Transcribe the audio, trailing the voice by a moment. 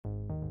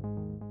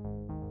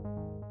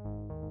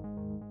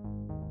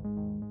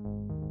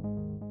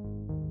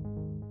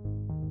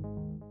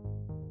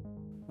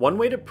One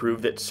way to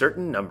prove that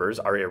certain numbers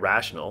are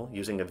irrational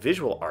using a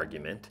visual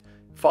argument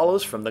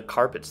follows from the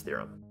carpets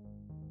theorem.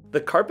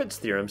 The carpets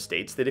theorem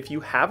states that if you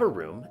have a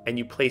room and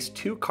you place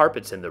two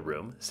carpets in the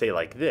room, say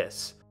like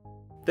this,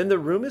 then the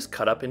room is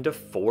cut up into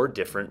 4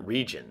 different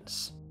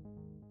regions.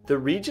 The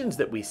regions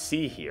that we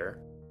see here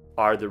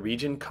are the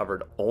region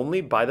covered only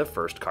by the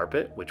first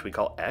carpet, which we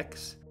call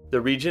X,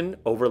 the region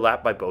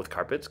overlapped by both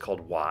carpets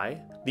called Y,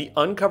 the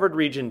uncovered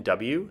region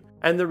W,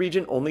 and the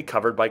region only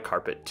covered by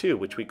carpet 2,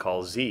 which we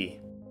call Z.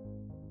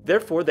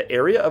 Therefore, the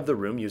area of the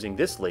room using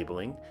this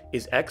labeling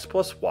is X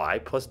plus Y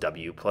plus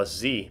W plus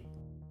Z.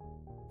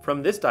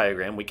 From this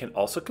diagram, we can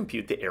also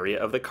compute the area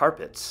of the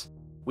carpets.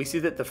 We see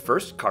that the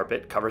first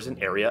carpet covers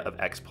an area of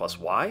X plus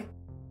Y,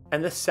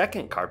 and the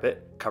second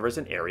carpet covers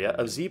an area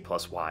of Z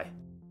plus Y.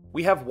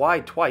 We have Y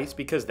twice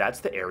because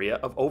that's the area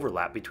of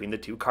overlap between the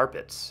two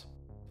carpets.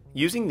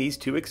 Using these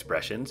two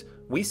expressions,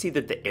 we see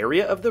that the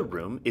area of the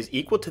room is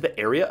equal to the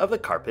area of the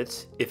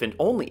carpets if and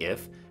only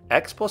if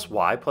X plus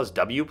Y plus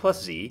W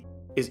plus Z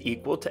is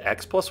equal to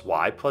X plus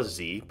Y plus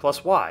Z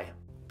plus Y.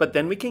 But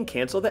then we can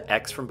cancel the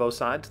X from both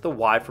sides, the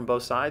Y from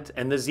both sides,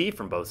 and the Z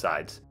from both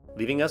sides,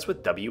 leaving us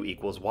with W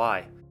equals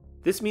Y.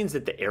 This means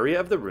that the area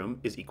of the room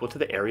is equal to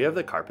the area of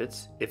the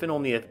carpets if and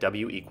only if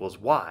W equals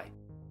Y.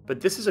 But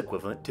this is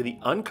equivalent to the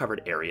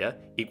uncovered area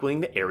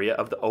equaling the area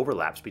of the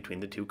overlaps between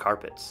the two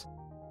carpets.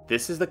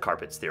 This is the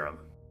carpets theorem.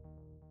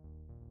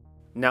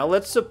 Now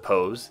let's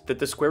suppose that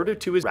the square root of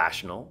 2 is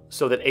rational,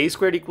 so that a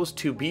squared equals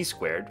 2b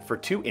squared for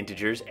two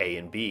integers a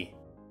and b.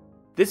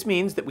 This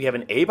means that we have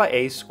an a by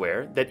a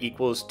square that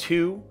equals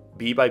 2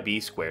 b by b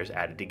squares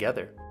added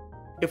together.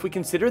 If we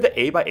consider the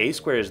a by a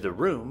square as the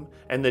room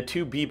and the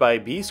 2 b by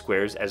b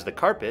squares as the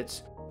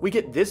carpets, we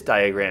get this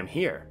diagram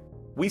here.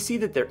 We see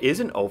that there is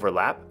an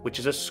overlap, which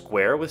is a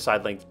square with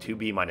side length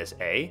 2b minus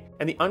a,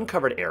 and the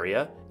uncovered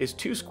area is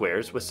 2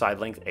 squares with side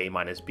length a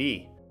minus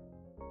b.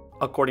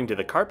 According to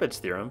the carpets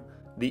theorem,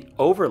 the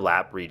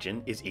overlap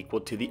region is equal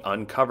to the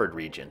uncovered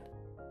region.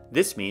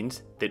 This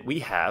means that we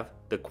have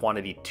the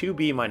quantity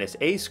 2b minus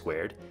a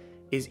squared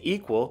is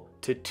equal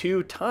to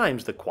 2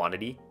 times the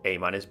quantity a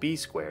minus b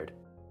squared.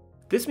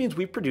 This means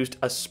we've produced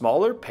a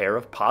smaller pair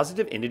of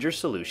positive integer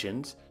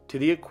solutions to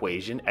the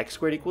equation x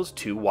squared equals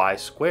 2y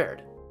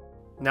squared.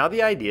 Now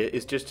the idea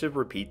is just to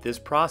repeat this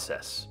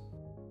process.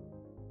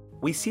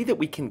 We see that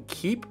we can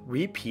keep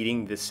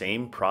repeating the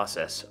same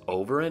process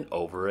over and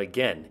over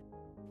again.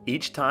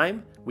 Each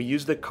time, we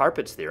use the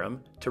carpets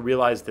theorem to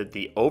realize that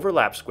the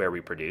overlap square we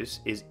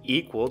produce is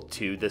equal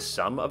to the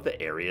sum of the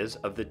areas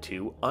of the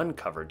two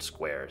uncovered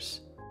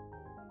squares.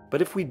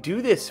 But if we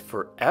do this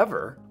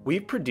forever,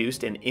 we've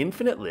produced an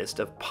infinite list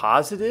of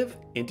positive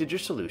integer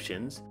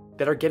solutions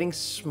that are getting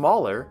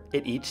smaller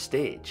at each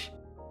stage.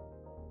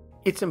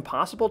 It's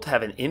impossible to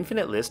have an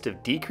infinite list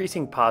of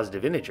decreasing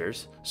positive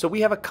integers, so we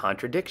have a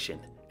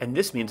contradiction, and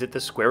this means that the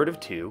square root of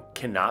 2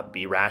 cannot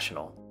be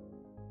rational.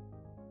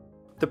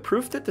 The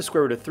proof that the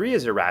square root of 3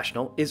 is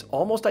irrational is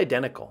almost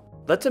identical.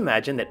 Let's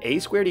imagine that a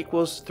squared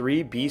equals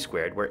 3b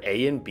squared where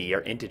a and b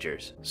are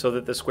integers, so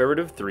that the square root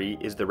of 3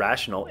 is the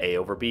rational a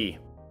over b.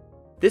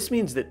 This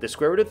means that the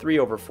square root of 3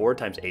 over 4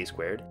 times a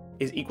squared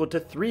is equal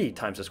to 3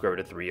 times the square root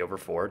of 3 over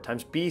 4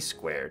 times b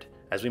squared,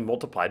 as we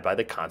multiplied by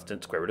the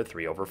constant square root of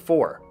 3 over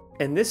 4.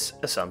 And this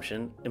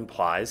assumption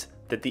implies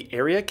that the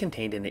area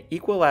contained in an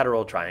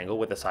equilateral triangle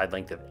with a side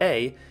length of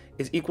a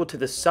is equal to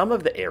the sum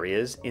of the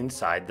areas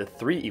inside the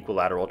 3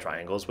 equilateral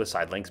triangles with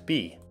side lengths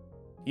b.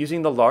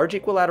 Using the large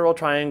equilateral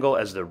triangle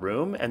as the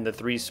room and the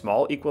 3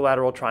 small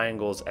equilateral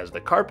triangles as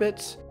the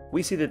carpets,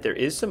 we see that there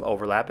is some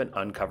overlap in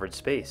uncovered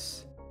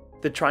space.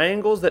 The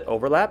triangles that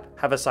overlap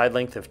have a side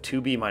length of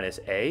 2b minus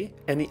a,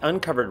 and the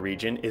uncovered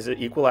region is an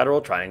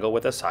equilateral triangle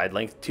with a side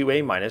length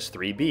 2a minus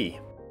 3b.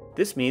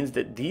 This means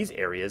that these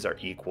areas are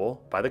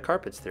equal by the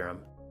carpets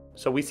theorem.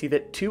 So we see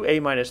that 2a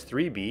minus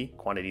 3b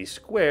quantity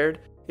squared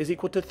is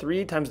equal to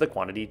 3 times the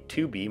quantity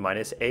 2b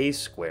minus a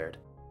squared.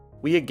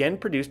 We again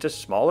produced a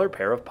smaller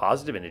pair of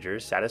positive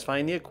integers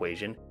satisfying the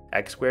equation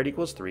x squared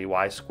equals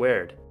 3y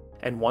squared.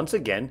 And once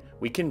again,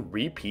 we can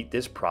repeat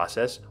this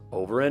process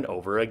over and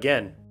over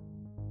again.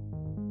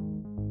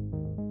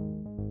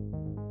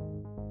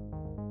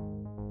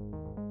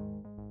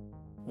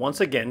 Once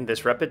again,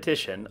 this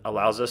repetition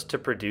allows us to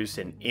produce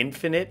an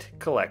infinite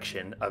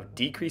collection of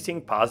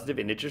decreasing positive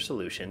integer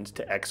solutions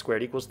to x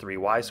squared equals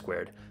 3y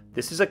squared.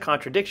 This is a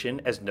contradiction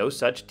as no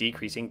such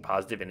decreasing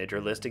positive integer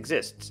list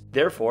exists.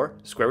 Therefore,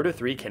 square root of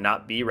 3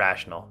 cannot be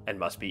rational and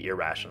must be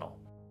irrational.